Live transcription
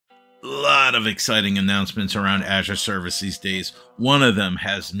A lot of exciting announcements around Azure Service these days. One of them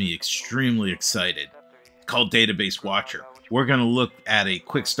has me extremely excited. It's called Database Watcher. We're going to look at a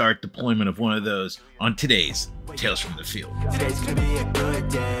quick start deployment of one of those on today's Tales from the Field. Today's gonna be a good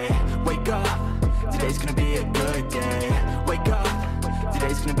day. Wake up. Today's gonna be a good day. Wake up.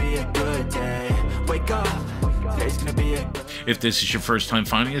 Today's gonna be a good day. Wake up. Today's gonna be a good. If this is your first time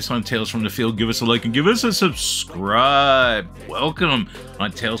finding us on Tales from the Field, give us a like and give us a subscribe. Welcome.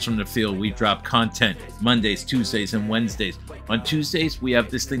 On Tales from the Field, we drop content Mondays, Tuesdays, and Wednesdays. On Tuesdays, we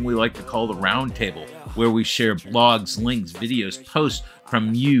have this thing we like to call the Roundtable, where we share blogs, links, videos, posts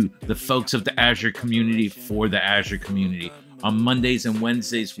from you, the folks of the Azure community, for the Azure community. On Mondays and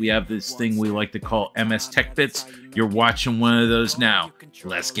Wednesdays, we have this thing we like to call MS Tech Bits. You're watching one of those now.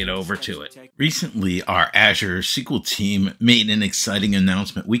 Let's get over to it. Recently, our Azure SQL team made an exciting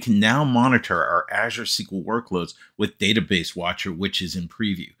announcement. We can now monitor our Azure SQL workloads with Database Watcher, which is in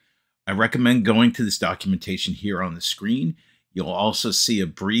preview. I recommend going to this documentation here on the screen. You'll also see a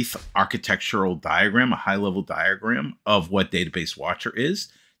brief architectural diagram, a high-level diagram of what Database Watcher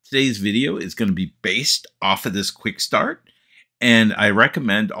is. Today's video is going to be based off of this quick start. And I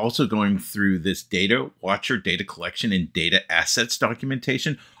recommend also going through this Data Watcher, data collection, and data assets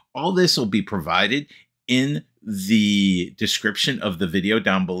documentation. All this will be provided in the description of the video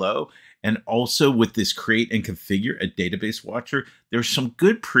down below. And also with this create and configure a database watcher, there's some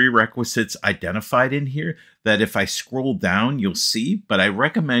good prerequisites identified in here that if I scroll down, you'll see, but I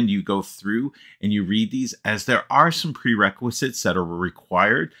recommend you go through and you read these, as there are some prerequisites that are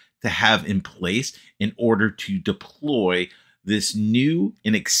required to have in place in order to deploy this new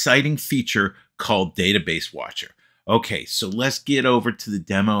and exciting feature called Database Watcher. Okay, so let's get over to the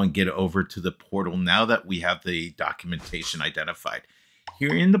demo and get over to the portal now that we have the documentation identified.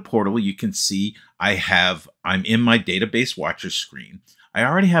 Here in the portal, you can see I'm in my Database Watcher screen. I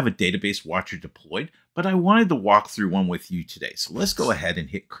already have a Database Watcher deployed, but I wanted to walk through one with you today. So let's go ahead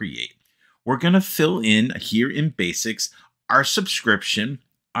and hit create. We're going to fill in here in basics our subscription,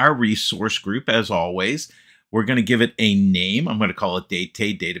 our resource group as always. We're going to give it a name. I'm going to call it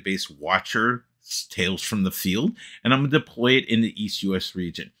Database Watcher Tales from the Field, and I'm going to deploy it in the East US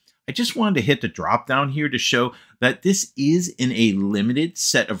region. I just wanted to hit the drop down here to show that this is in a limited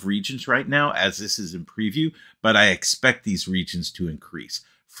set of regions right now, as this is in preview, but I expect these regions to increase.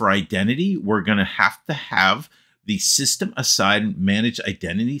 For identity, we're going to have the system aside managed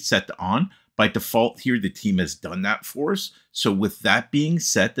identity set to on. By default here, the team has done that for us. So with that being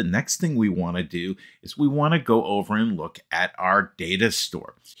said, the next thing we want to do is we want to go over and look at our data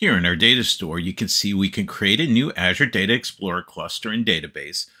store. Here in our data store, you can see we can create a new Azure Data Explorer cluster and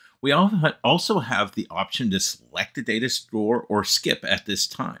database. We also have the option to select a data store or skip at this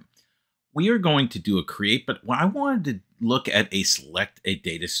time. We are going to do a create, but I wanted to look at a select a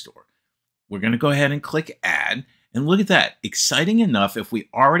data store. We're going to go ahead and click add. And look at that. Exciting enough, if we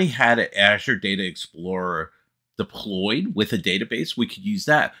already had an Azure Data Explorer deployed with a database, we could use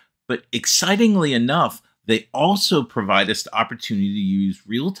that. But excitingly enough, they also provide us the opportunity to use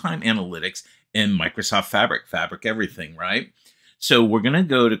real-time analytics in Microsoft Fabric everything, right? So we're going to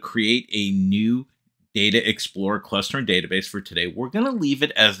go to create a new Data Explorer cluster and database for today. We're going to leave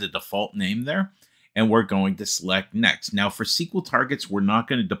it as the default name there, and we're going to select next. Now for SQL targets, we're not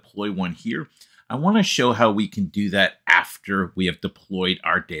going to deploy one here. I want to show how we can do that after we have deployed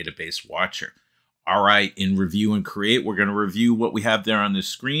our Database Watcher. All right, in review and create, we're going to review what we have there on the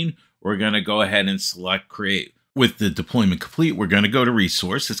screen. We're going to go ahead and select create. With the deployment complete, we're going to go to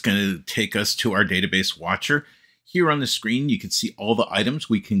resource. It's going to take us to our Database Watcher. Here on the screen, you can see all the items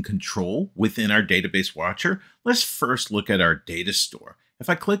we can control within our Database Watcher. Let's first look at our data store. If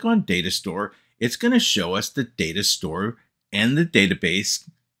I click on data store, it's going to show us the data store and the database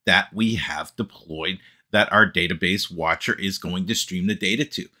that we have deployed that our Database Watcher is going to stream the data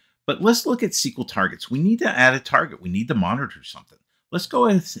to. But let's look at SQL targets. We need to add a target. We need to monitor something. Let's go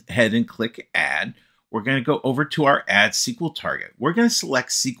ahead and click add. We're going to go over to our add SQL target. We're going to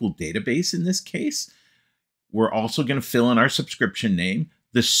select SQL database in this case. We're also going to fill in our subscription name,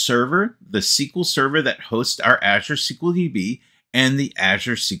 the server, the SQL server that hosts our Azure SQL DB, and the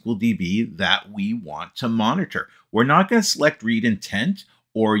Azure SQL DB that we want to monitor. We're not going to select read intent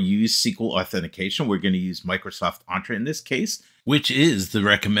or use SQL authentication. We're going to use Microsoft Entra in this case, which is the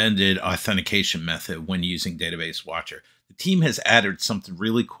recommended authentication method when using Database Watcher. The team has added something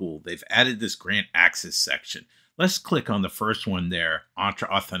really cool. They've added this grant access section. Let's click on the first one there, Entra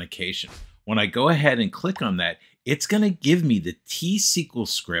authentication. When I go ahead and click on that, it's going to give me the T-SQL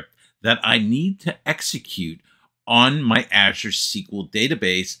script that I need to execute on my Azure SQL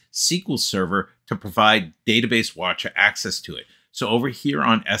database SQL server to provide Database Watcher access to it. So over here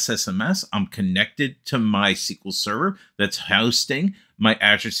on SSMS, I'm connected to my SQL server that's hosting my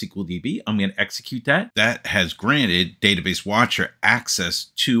Azure SQL DB. I'm going to execute that. That has granted Database Watcher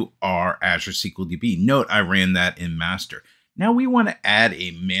access to our Azure SQL DB. Note I ran that in master. Now we want to add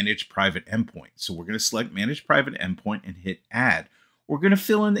a managed private endpoint. So we're going to select managed private endpoint and hit add. We're going to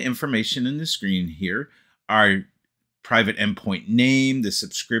fill in the information in the screen here. Our private endpoint name, the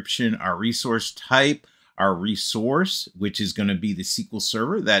subscription, our resource type, our resource, which is going to be the SQL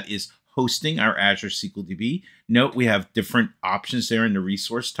server that is hosting our Azure SQL DB. Note we have different options there in the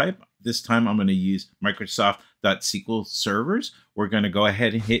resource type. This time I'm going to use Microsoft.SQL servers. We're going to go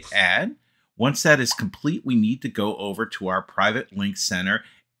ahead and hit add. Once that is complete, we need to go over to our private link center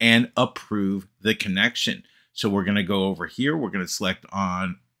and approve the connection. So we're going to go over here. We're going to select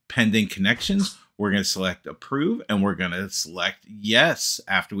on pending connections. We're going to select approve, and we're going to select yes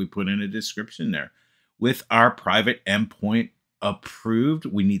after we put in a description there. With our private endpoint approved,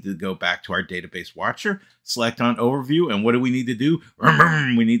 we need to go back to our Database Watcher, select on overview, and what do we need to do?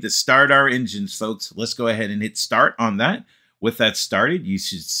 We need to start our engines, folks. Let's go ahead and hit start on that. With that started, you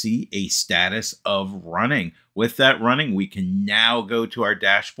should see a status of running. With that running, we can now go to our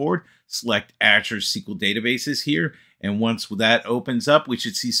dashboard, select Azure SQL Databases here, and once that opens up, we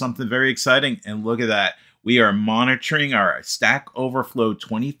should see something very exciting. And look at that. We are monitoring our Stack Overflow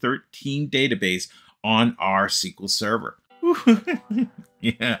 2013 database on our SQL Server.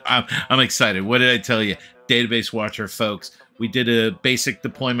 Yeah, I'm excited. What did I tell you? Database Watcher, folks. We did a basic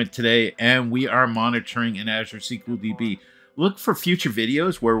deployment today, and we are monitoring an Azure SQL DB. Look for future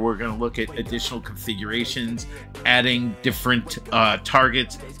videos where we're going to look at additional configurations, adding different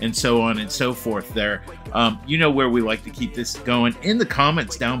targets, and so on and so forth there. You know where we like to keep this going. In the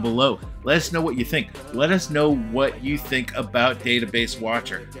comments down below, let us know what you think. Let us know what you think about Database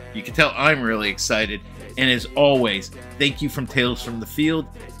Watcher. You can tell I'm really excited. And as always, thank you from Tales from the Field,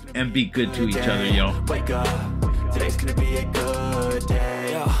 and be good to each other, y'all. Wake up, today's gonna be a good day.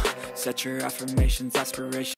 Set your affirmations, aspirations.